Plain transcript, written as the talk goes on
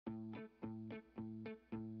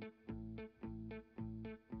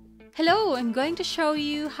Hello, I'm going to show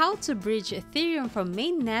you how to bridge Ethereum from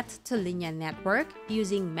Mainnet to Linea Network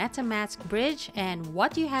using MetaMask Bridge and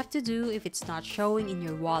what you have to do if it's not showing in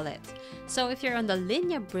your wallet. So if you're on the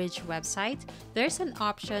Linea Bridge website, there's an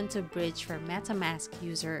option to bridge for MetaMask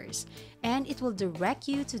users, and it will direct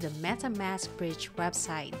you to the MetaMask Bridge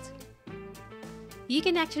website. You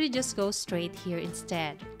can actually just go straight here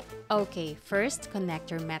instead. Okay, first connect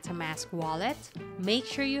your MetaMask wallet. Make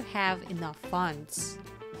sure you have enough funds.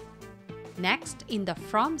 Next, in the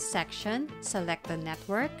From section, select the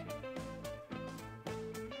network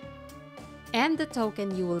and the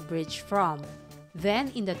token you will bridge from. Then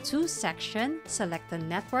in the To section, select the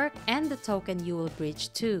network and the token you will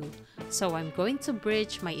bridge to. So I'm going to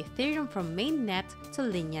bridge my Ethereum from Mainnet to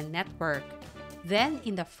Linea Network. Then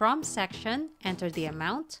in the From section, enter the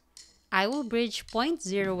amount. I will bridge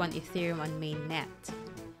 0.01 Ethereum on Mainnet.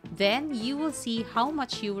 Then you will see how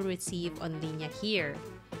much you will receive on Linea here.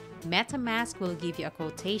 MetaMask will give you a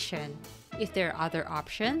quotation. If there are other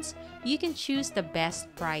options, you can choose the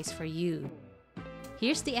best price for you.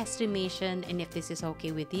 Here's the estimation, and if this is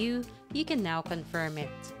okay with you, you can now confirm it.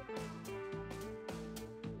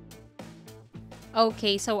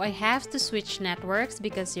 Okay, so I have to switch networks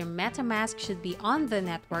because your MetaMask should be on the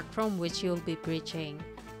network from which you'll be bridging.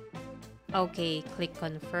 Okay, click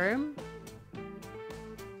confirm.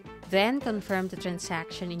 Then confirm the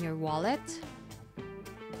transaction in your wallet.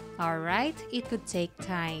 Alright, it could take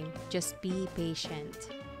time. Just be patient.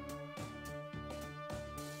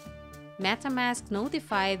 MetaMask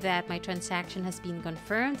notified that my transaction has been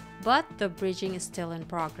confirmed, but the bridging is still in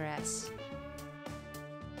progress.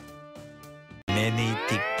 Many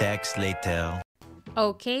tic-tacs later.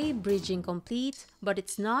 Okay, bridging complete, but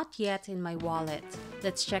it's not yet in my wallet.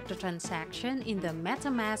 Let's check the transaction in the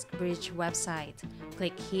MetaMask Bridge website.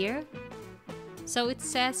 Click here. So it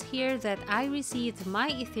says here that I received my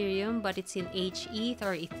Ethereum, but it's in hETH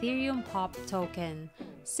or Ethereum HOP token.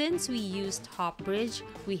 Since we used HOP Bridge,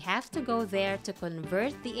 we have to go there to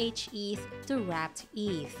convert the hETH to wrapped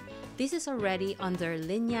ETH. This is already under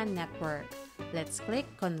Linea Network. Let's click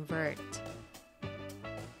Convert.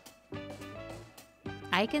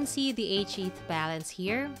 I can see the hETH balance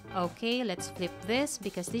here. Okay, let's flip this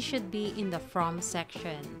because this should be in the From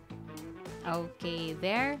section. Okay,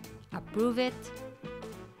 there. Approve it.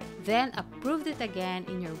 Then approve it again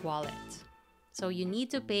in your wallet. So you need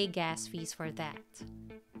to pay gas fees for that.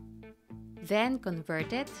 Then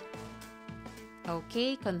convert it.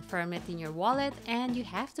 Okay, confirm it in your wallet and you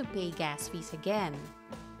have to pay gas fees again.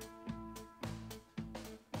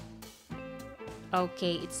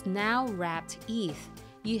 Okay, it's now wrapped ETH.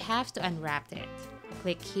 You have to unwrap it.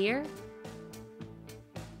 Click here.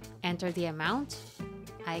 Enter the amount.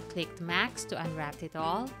 I clicked max to unwrap it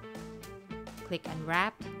all. Click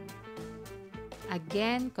unwrap.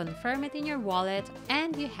 Again, confirm it in your wallet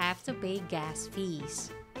and you have to pay gas fees.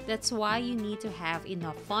 That's why you need to have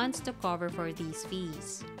enough funds to cover for these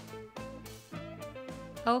fees.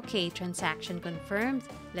 Okay, transaction confirmed.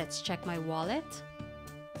 Let's check my wallet.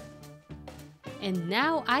 And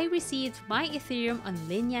now I received my Ethereum on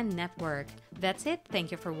Linea Network. That's it.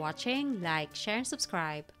 Thank you for watching. Like, share, and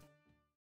subscribe.